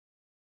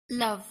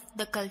Love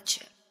the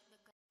culture.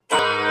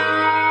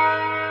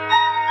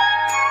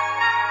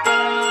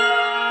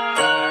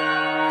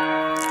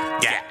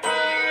 Yeah.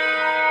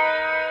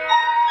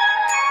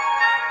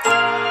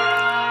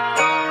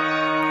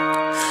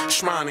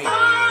 Shmoney.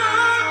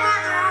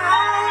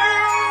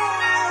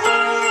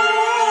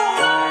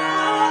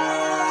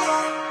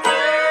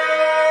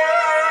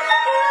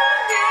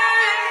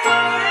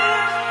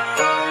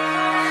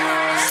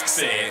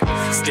 Said,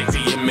 stick to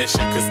your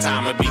mission, cause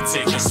time will be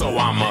ticking. So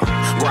I'ma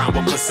grind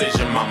with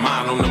precision, my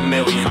mind on a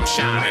million. I'm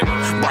shining,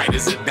 bright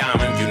as a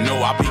diamond. You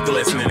know I be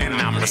glistening, and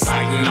I'm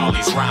reciting all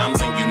these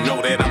rhymes, and you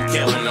know that I'm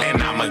killing them.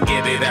 And I'ma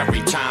get it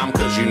every time,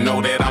 cause you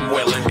know that I'm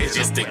willing. It's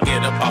just to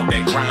get up out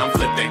that grind,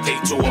 flip that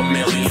cake to a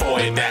million. For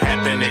it to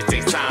happen, it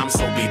takes time,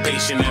 so be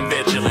patient and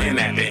vigilant. And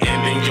at the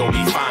ending, you'll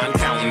be fine,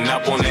 counting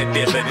up on that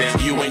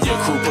dividend. You and your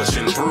crew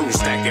pushing through,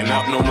 stacking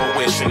up, no more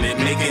wishing it,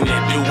 making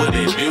it do what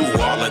it do.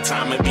 All the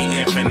time it be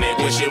infinite,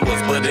 wish it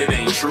was, but it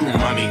ain't true.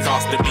 Money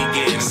costs to be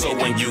getting, so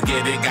when you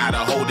get it, gotta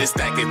hold it,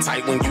 stack it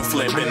tight when you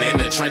flipping. In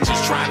the trenches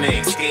trying to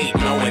escape,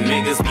 knowing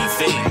niggas be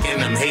fake.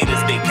 And them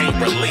haters, they can't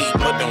relate,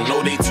 but don't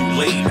know they too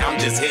late. I'm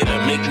just here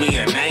to make me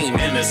a name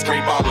and to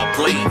scrape all the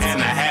plates.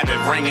 And I have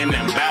it ringing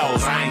them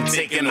bells, I ain't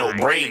taking no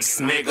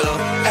breaks, nigga.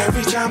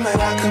 Every time that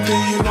I come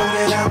through, you know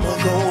that I'ma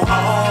go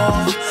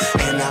off.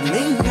 And I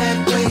mean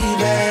that, baby.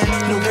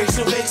 No breaks,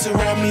 no fakes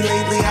around me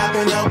lately. I've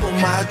been up on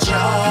my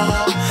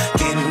job,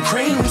 getting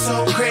cream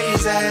so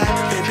crazy.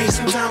 There be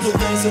some times when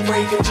things are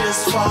breaking,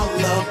 just fall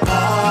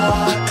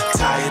apart.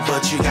 Tired,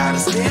 but you gotta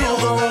still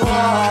go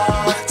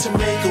hard to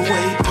make a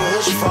way,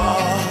 push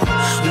far.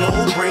 No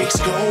breaks,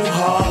 go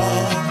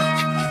hard.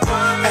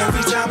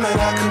 Every time that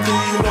I come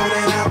through, you know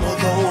that I'ma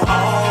go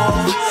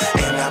off.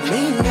 And I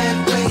mean that,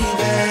 baby.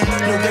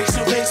 No breaks,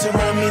 no fakes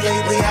around me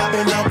lately. I've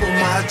been up on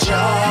my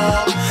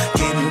job,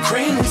 getting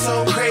cream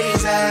so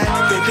crazy.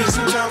 There be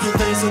some times when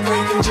things are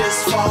breaking,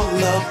 just fall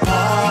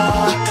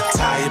apart.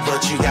 Tired,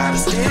 but you gotta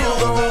still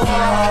go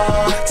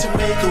hard to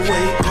make a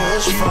way,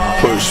 push far.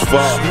 Push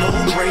far. No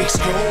breaks,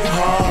 go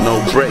hard. No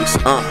breaks,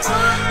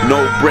 no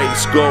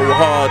breaks, go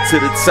hard to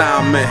the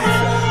time, man.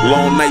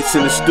 Long nights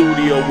in the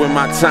studio when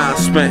my time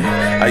spent.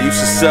 I used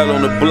to sell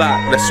on the block,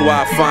 that's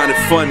why I find it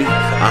funny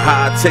on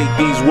how I take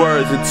these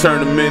words and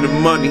turn them into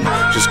money.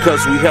 Just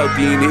cause we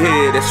healthy in the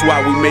head, that's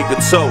why we make a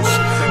toast.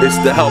 It's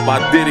the help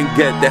I didn't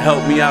get that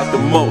helped me out the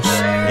most.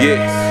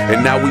 Yeah,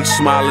 and now we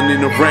smiling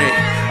in the rain.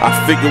 I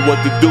figure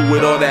what to do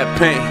with all that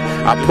pain.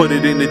 I put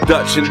it in the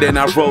Dutch and then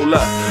I roll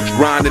up.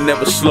 Grind and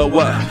never slow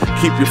up.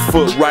 Keep your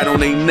foot right on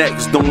their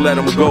necks, don't let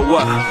them go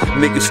up.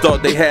 Niggas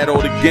thought they had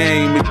all the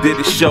game, it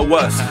didn't show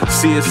us.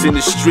 See us in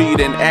the street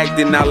and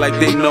acting out like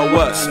they know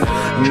us.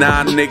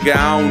 Nah nigga,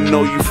 I don't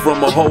know you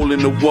from a hole in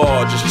the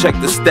wall. Just check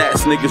the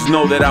stats, niggas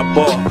know that I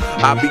ball.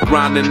 I be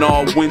grinding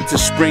all winter,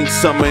 spring,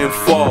 summer and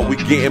fall. We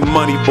getting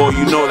money, boy,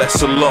 you know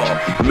that's a law.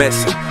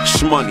 Mesa,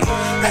 Shmoney.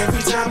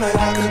 Every time that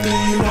I come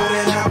through, you know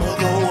that I'ma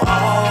go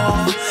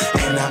off.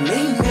 And I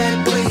mean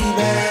that, baby.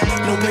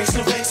 No breaks,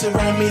 no fakes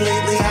around me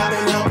lately. I've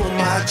been up on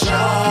my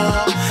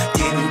job,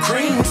 getting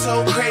cream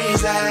so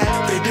crazy.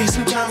 There be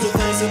some times when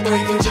things are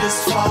breaking,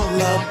 just fall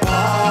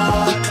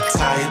apart.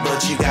 Tired,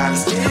 but you gotta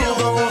still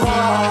go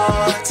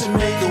hard to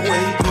make a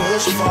way,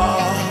 push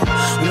far.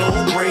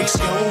 No breaks,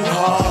 go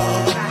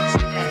hard.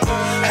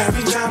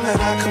 Every time that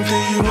I come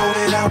through, you know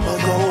that I'ma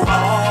go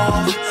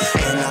off.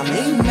 And I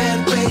mean that,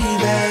 baby.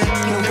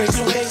 No breaks,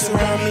 no fakes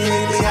around me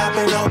lately. I've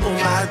been up on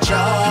my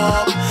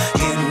job,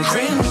 getting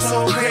cream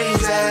so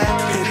crazy.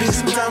 There be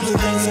some times when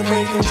things are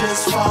breaking,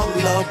 just fall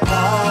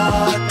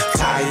apart.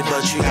 Tired,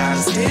 but you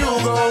gotta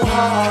still go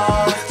hard.